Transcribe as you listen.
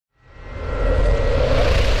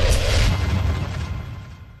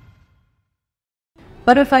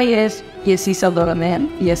Բարև Հայեր, ես Իսաբելն եմ,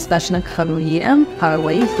 ես դաշնակահարուհի եմ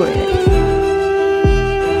Հարավային Կորեայից։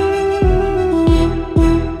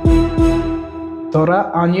 Dora,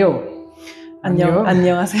 안녕.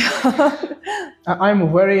 안녕하세요.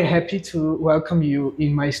 I'm very happy to welcome you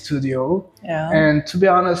in my studio. Yeah. And to be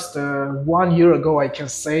honest, 1 year ago, I can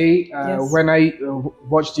say, Yes. when I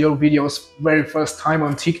watched your videos very first time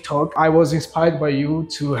on TikTok, I was inspired by you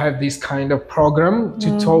to have this kind of program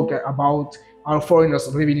to talk about our foreigners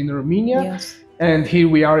living in Armenia. Yes. And here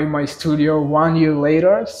we are in my studio 1 year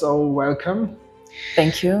later, so welcome.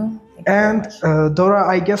 Thank you. And Dora,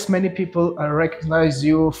 I guess many people recognize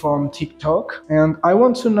you from TikTok, and I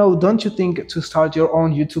want to know, don't you think to start your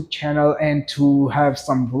own YouTube channel and to have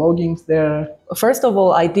some vloggings there? First of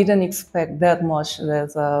all, I didn't expect that much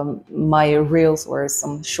that my reels or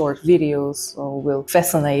some short videos will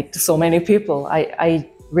fascinate so many people. I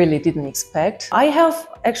really didn't expect. I have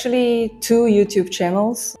actually 2 YouTube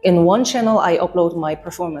channels. In one channel, I upload my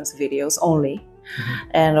performance videos only.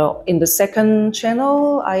 And in the second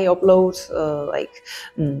channel, I upload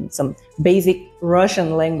some basic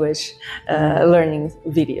Russian language learning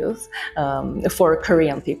videos for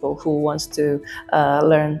Korean people who want to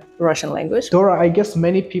learn Russian language. Dora, I guess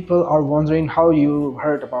many people are wondering how you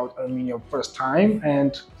heard about Armenia first time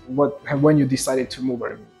and when you decided to move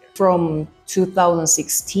Armenia. From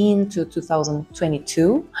 2016 to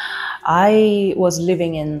 2022, I was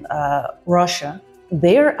living in Russia.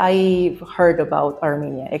 There I heard about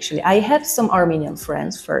Armenia. Actually, I had some Armenian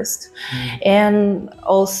friends first, and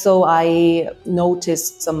also I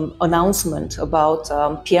noticed some announcement about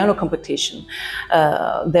piano competition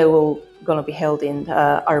that will gonna be held in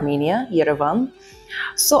Armenia, Yerevan.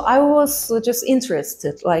 So I was just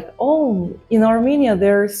interested, like, oh, in Armenia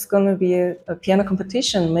there's gonna be a piano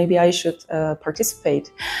competition. Maybe I should participate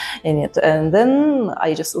in it. And then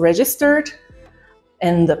I just registered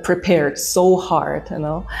and prepared so hard, you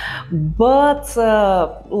know. But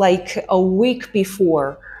like a week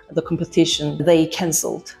before the competition, they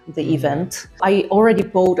canceled the event. I already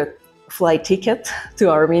bought a flight ticket to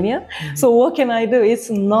Armenia. So what can I do? It's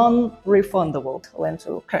non-refundable.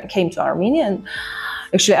 Came to Armenia, and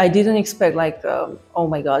actually I didn't expect, like, oh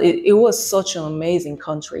my God, it was such an amazing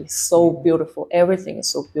country, so beautiful. Everything is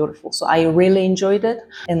so beautiful. So I really enjoyed it.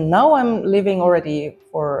 And now I'm living already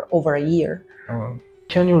for over a year.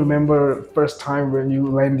 Can you remember first time when you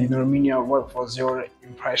landed in Armenia? What was your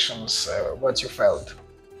impressions? What you felt?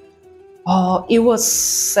 It was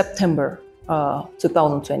September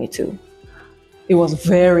 2022. It was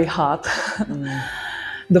very hot.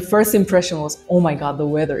 The first impression was, oh my God, the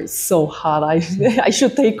weather is so hot. I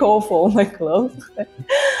should take off all my clothes.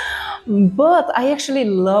 But I actually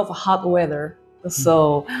love hot weather.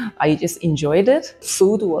 So I just enjoyed it.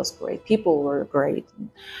 Food was great. People were great.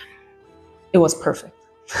 It was perfect.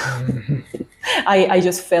 I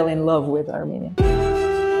just fell in love with Armenia.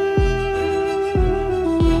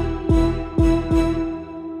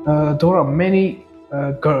 Dora, many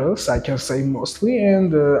girls, I can say mostly,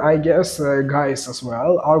 and I guess guys as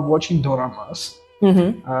well, are watching doramas.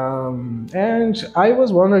 And I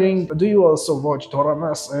was wondering, do you also watch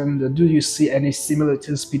doramas, and do you see any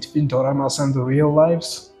similarities between doramas and the real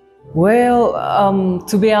lives? Well,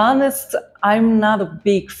 to be honest, I'm not a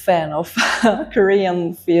big fan of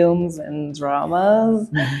Korean films and dramas,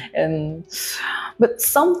 but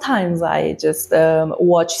sometimes I just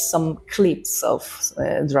watch some clips of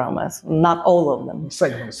dramas, not all of them.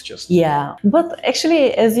 Segments just. Yeah, but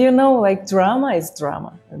actually, as you know, like, drama is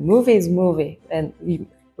drama, movie is movie, and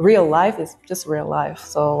real life is just real life.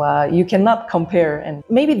 So you cannot compare, and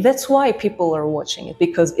maybe that's why people are watching it,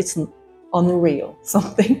 because it's unreal,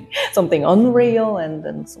 something unreal, and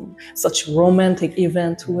then such romantic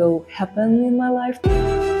event will happen in my life.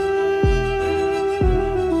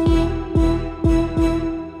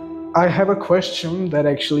 I have a question that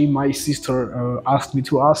actually my sister asked me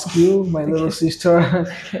to ask you, my little sister.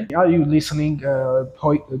 Are you listening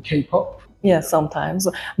K-pop? Yeah, sometimes.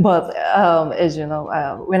 But as you know,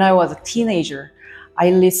 when I was a teenager,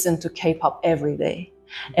 I listened to K-pop every day.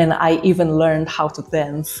 And I even learned how to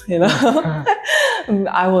dance, you know.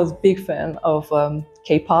 I was a big fan of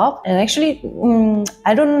K-pop. And actually,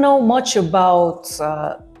 I don't know much about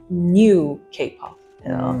new K-pop,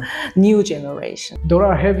 you know, new generation.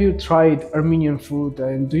 Dora, have you tried Armenian food,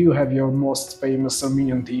 and do you have your most famous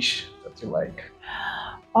Armenian dish that you like?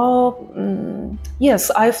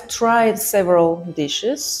 Yes, I've tried several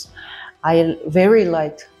dishes. I very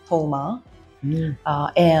liked tolma.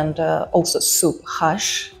 And also soup,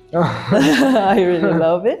 hash. I really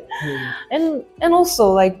love it. And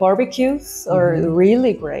also, like, barbecues are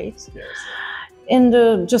really great. Yes.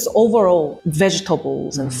 And just overall,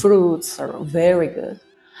 vegetables and fruits are very good.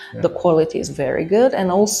 Yeah. The quality is very good.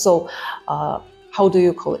 And also, how do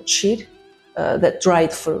you call it? Cheat? That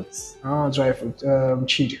dried fruits. Oh, dried fruit.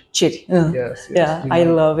 Cheat. Cheat. Yes. Yeah, I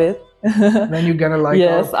love it. Then you're gonna like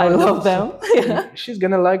yes, our I love them. Yeah. She's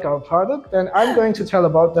gonna like our product, and I'm going to tell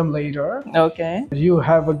about them later. Okay. You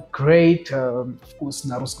have a great вкус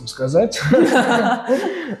на русском сказать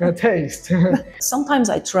taste. Sometimes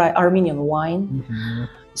I try Armenian wine.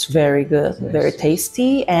 It's very good, very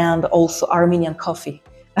tasty, and also Armenian coffee.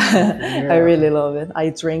 I really love it. I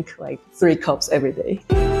drink like 3 cups every day.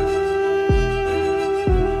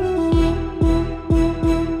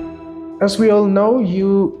 As we all know,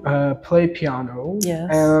 you play piano,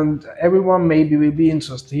 and everyone maybe will be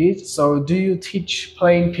interested. So, do you teach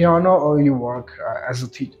playing piano, or you work as a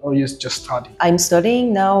teacher, or you just study? I'm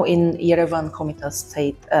studying now in Yerevan Komitas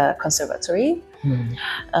State Conservatory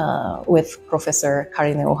with Professor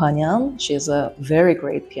Karine Ohanyan. She's a very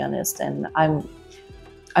great pianist, and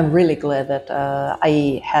I'm really glad that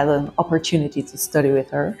I had an opportunity to study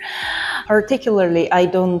with her. Particularly, I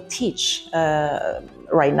don't teach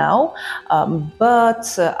right now, but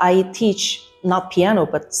I teach not piano,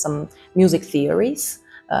 but some music theories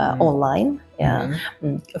online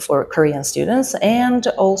for Korean students. And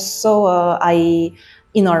also,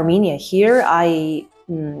 in Armenia here, I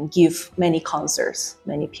give many concerts,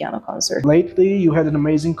 many piano concerts. Lately, you had an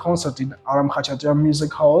amazing concert in Armenia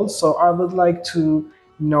Music Hall. So I would like to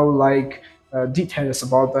know like details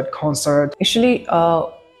about that concert. Actually,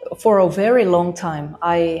 for a very long time,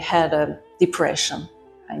 I had a depression,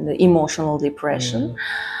 kind of emotional depression.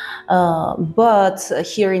 But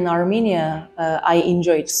here in Armenia, I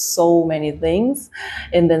enjoyed so many things,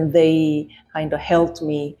 and then they kind of helped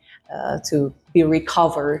me to be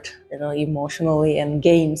recovered, emotionally, and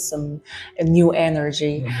gain some new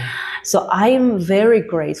energy. So I am very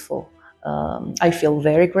grateful. I feel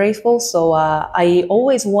very grateful. So I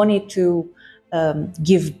always wanted to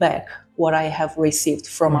give back what I have received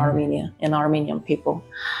from Armenia and Armenian people.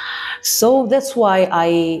 So that's why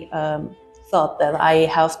I thought that I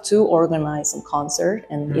have to organize some concert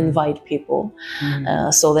and invite people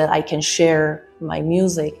so that I can share my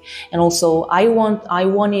music. And also I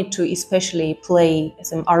wanted to especially play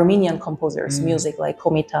some Armenian composers' music like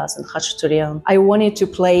Komitas and Khachaturian. I wanted to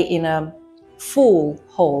play in a full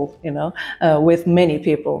hall, with many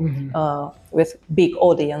people, with big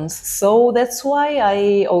audience. So that's why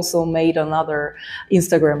I also made another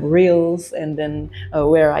Instagram reels, and then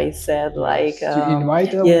where I said like, you invite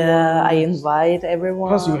everyone. Yeah, I invite everyone.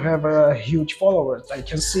 Because you have a huge followers. I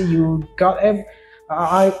can see you got.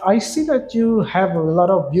 I see that you have a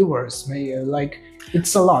lot of viewers. Like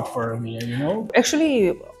it's a lot for me,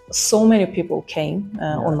 Actually, so many people came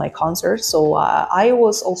on my concert, so I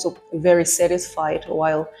was also very satisfied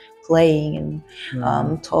while playing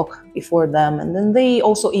and talk before them, and then they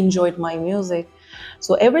also enjoyed my music.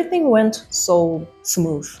 So everything went so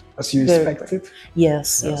smooth. As you expected?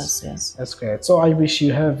 Yes. That's great. So I wish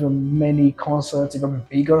you have many concerts, even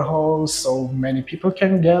bigger halls, so many people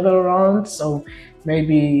can gather around. So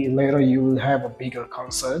maybe later you will have a bigger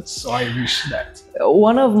concert. So I wish that.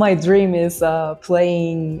 One of my dreams is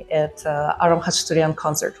playing at Aram Khachaturian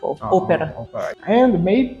Concert Hall, opera. And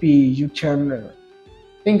maybe you can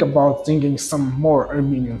think about singing some more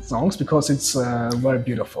Armenian songs, because it's very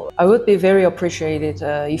beautiful. I would be very appreciated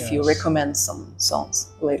if you recommend some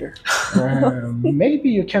songs later.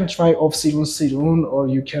 Maybe you can try Ov Sirun Sirun, or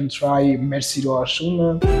you can try Mer Siro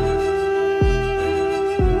Ashuna.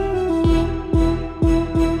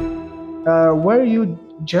 Where you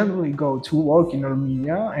generally go to work in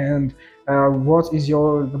Armenia, and what is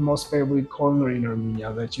the most favorite corner in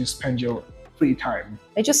Armenia that you spend your free time?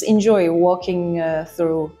 I just enjoy walking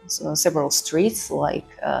through several streets, like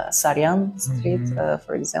Saryan Street,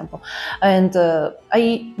 for example. And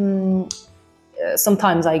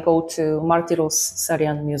sometimes I go to Martiros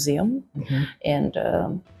Saryan Museum and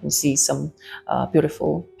see some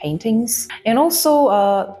beautiful paintings. And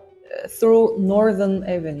also through Northern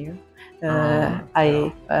Avenue,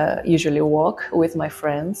 I usually walk with my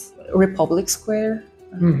friends. Republic Square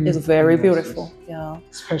is very beautiful. Yeah,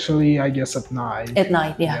 especially I guess at night. At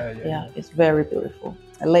night, yeah, it's very beautiful.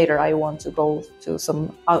 And later, I want to go to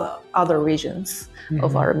some other regions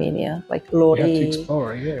of Armenia, like Lori. You have to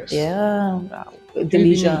explore, yes. Yeah,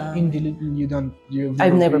 Dilijan. In Dilijan,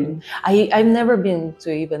 I've never been. I've never been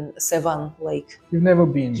to even Sevan Lake. You've never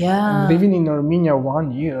been. Yeah. Living in Armenia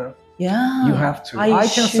 1 year. Yeah, you have to. I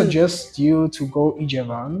can suggest you to go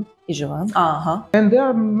Ijevan. And there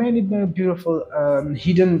are many very beautiful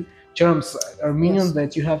hidden gems, Armenian,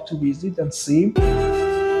 that you have to visit and see.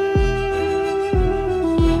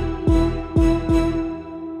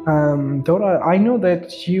 Dora, I know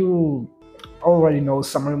that you already know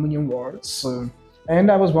some Armenian words,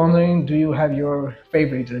 and I was wondering, do you have your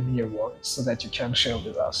favorite Armenian words so that you can share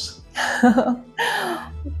with us?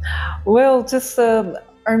 Well, just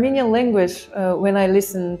Armenian language. When I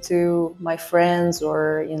listen to my friends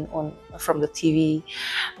or from the TV,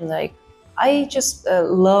 like I just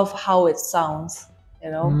love how it sounds. You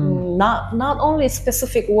know, not only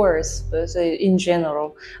specific words, but in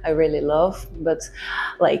general, I really love. But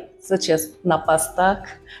like such as napastak,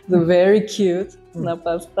 the very cute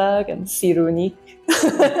napastak and sirunik,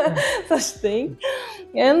 such thing,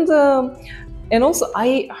 and also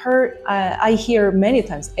I hear many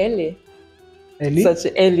times Eli. Eli?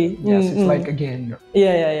 Such Eli. Yes, it's like again.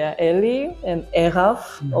 Yeah. Eli and Erav.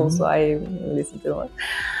 Also, I listen to that.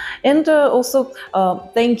 And also,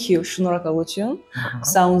 thank you, Shunurakaluchin.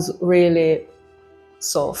 Sounds really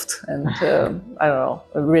soft and, I don't know,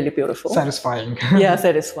 really beautiful. Satisfying. Yeah,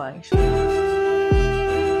 satisfying.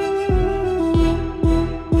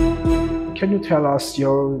 Can you tell us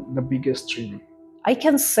the biggest dream? I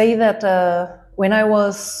can say that when I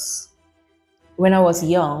was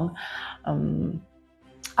young,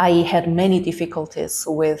 I had many difficulties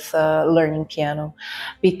with learning piano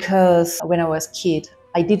because when I was a kid,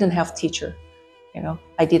 I didn't have teacher, you know.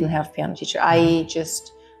 I didn't have piano teacher. I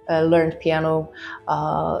just learned piano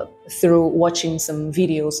through watching some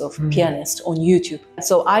videos of pianists on YouTube.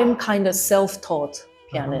 So I'm kind of self-taught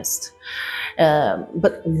pianist.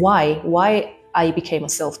 But why I became a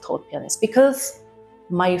self-taught pianist? Because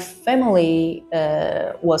my family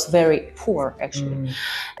was very poor, actually.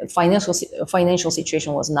 Financial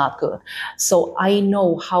situation was not good. So I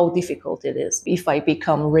know how difficult it is if I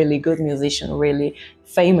become really good musician, really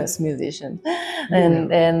famous musician.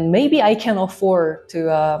 And maybe I can afford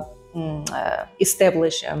to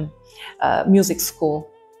establish a music school,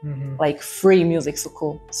 like free music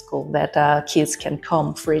school that kids can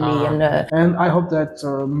come freely. And I hope that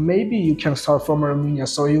maybe you can start from Armenia,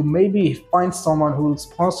 so you maybe find someone who will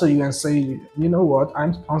sponsor you and say, you know what,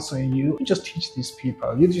 I'm sponsoring you. You just teach these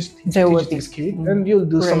people, you just teach these kids, and you'll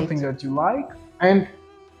do something that you like, and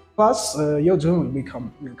plus your dream will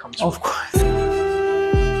come true. Of course.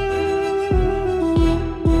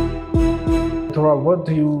 Dora, what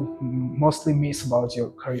do you mostly miss about your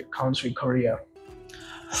country, Korea?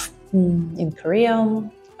 In Korea,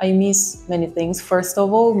 I miss many things. First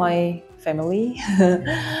of all, my family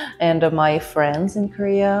and my friends in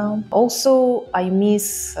Korea. Also, I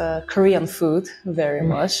miss Korean food very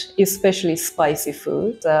much, especially spicy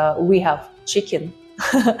food. We have chicken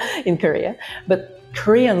in Korea, but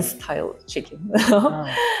Korean style chicken.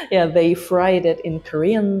 Yeah, they fried it in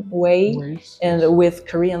Korean way and with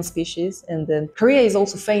Korean species. And then Korea is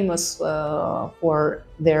also famous for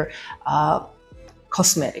their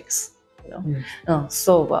cosmetics, you know.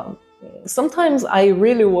 So sometimes I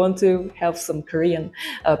really want to have some Korean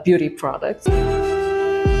beauty products.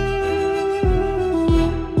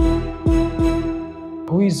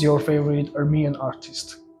 Who is your favorite Armenian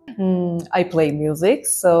artist? I play music,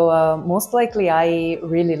 so most likely I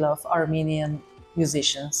really love Armenian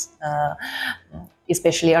musicians,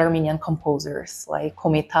 especially Armenian composers like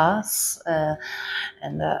Komitas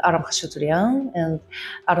and Aram Khachaturian and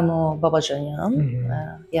Arno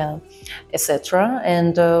Babajanyan, yeah, etc.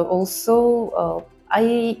 And also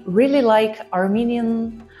I really like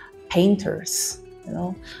Armenian painters, you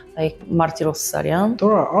know, like Martiros Saryan.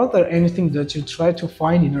 Dora, are there anything that you tried to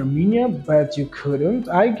find in Armenia but you couldn't?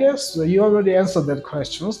 I guess you already answered that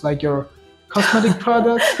questions, like your cosmetic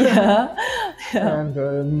products and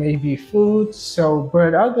maybe food. So,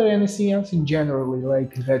 but are there anything else in general,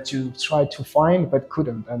 like that you tried to find but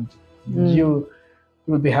couldn't, and you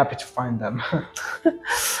will be happy to find them?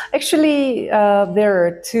 Actually, there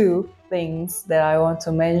are two things that I want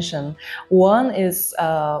to mention. One is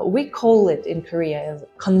we call it in Korea as a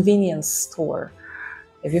convenience store.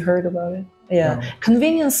 Have you heard about it? Yeah, no.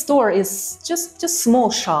 Convenience store is just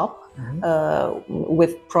small shop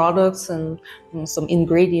with products and some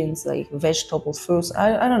ingredients like vegetables, fruits.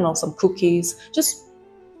 I don't know, some cookies. Just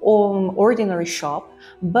ordinary shop,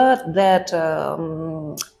 but that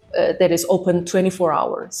that is open 24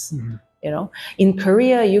 hours. You know, in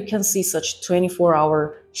Korea, you can see such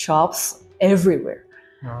 24-hour shops everywhere.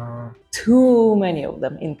 Too many of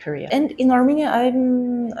them in Korea. And in Armenia,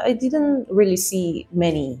 I didn't really see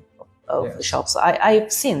many of the shops.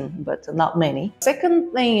 I've seen, but not many.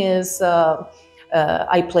 Second thing is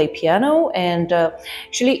I play piano, and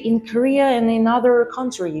actually in Korea and in other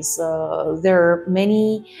countries, there are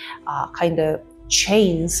many kind of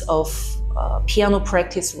chains of piano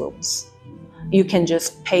practice rooms. You can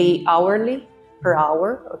just pay hourly per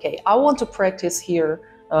hour. Okay, I want to practice here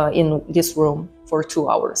in this room for 2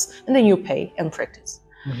 hours, and then you pay and practice.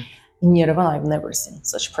 In Yerevan, I've never seen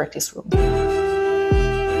such practice room.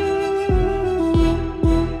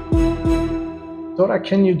 Dora,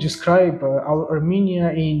 can you describe our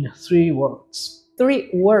Armenia in 3 words? 3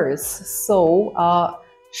 words. So,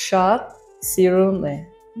 Shat Sirune.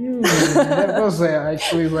 That was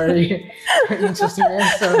actually very interesting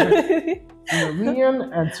answer. In Armenian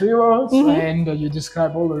and 3 words, and you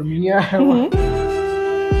describe all Armenia.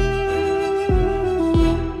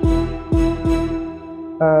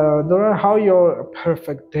 Dora, how your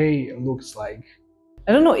perfect day looks like?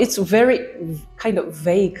 I don't know. It's a very kind of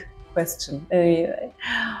vague question.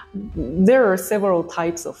 There are several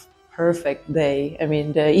types of perfect day. I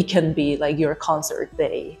mean, it can be like your concert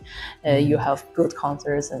day. You have good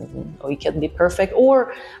concerts, and it can be perfect.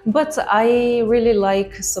 But I really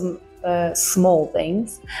like some small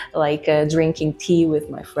things, like drinking tea with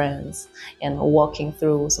my friends and walking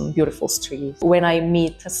through some beautiful streets. When I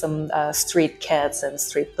meet some street cats and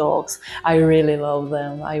street dogs, I really love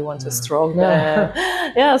them. I want to stroke them.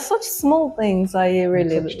 Yeah, such small things I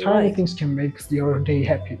really such tiny like. things can make your day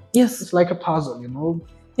happy. Yes. It's like a puzzle, you know?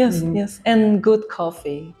 Yes, yes. And good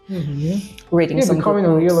coffee. Reading some becoming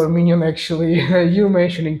a real Armenian, actually. You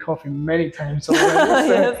mentioning coffee many times already.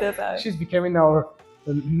 Yes. She's becoming our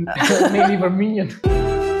native Armenian.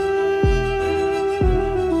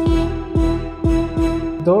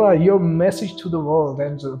 Dora, your message to the world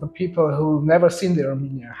and to the people who've never seen the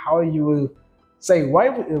Armenia, how you will say, why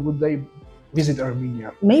would they visit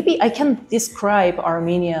Armenia? Maybe I can describe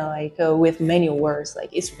Armenia like with many words. Like,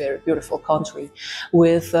 it's a very beautiful country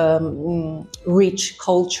with rich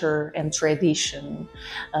culture and tradition,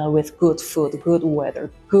 with good food, good weather,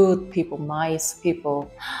 good people, nice people.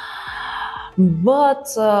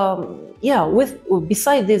 But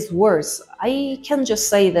beside these words, I can just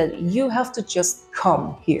say that you have to just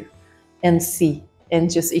come here and see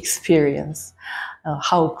and just experience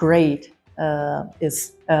how great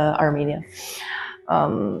is Armenia.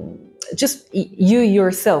 Just you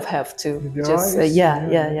yourself have to just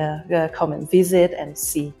come and visit and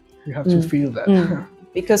see. You have to feel that.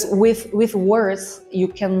 Because with words you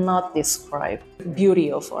cannot describe the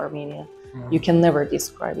beauty of Armenia. You can never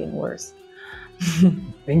describe in words.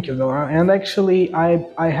 Thank you, Dora. And actually,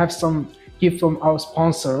 I have some gift from our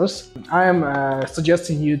sponsors. I am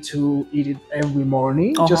suggesting you to eat it every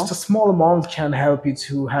morning. Just a small amount can help you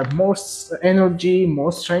to have more energy,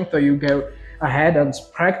 more strength, so you go ahead and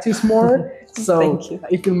practice more. So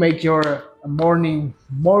it will make your morning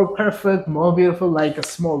more perfect, more beautiful, like a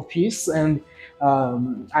small piece. And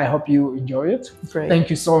I hope you enjoy it. Great. Thank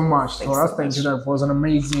you so much, Dora. Thank you. That was an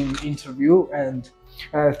amazing interview. And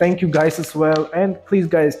thank you guys as well. And please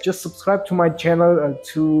guys, just subscribe to my channel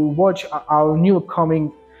to watch our new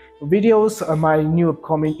upcoming videos, my new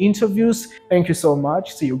upcoming interviews. Thank you so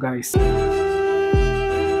much. See you guys.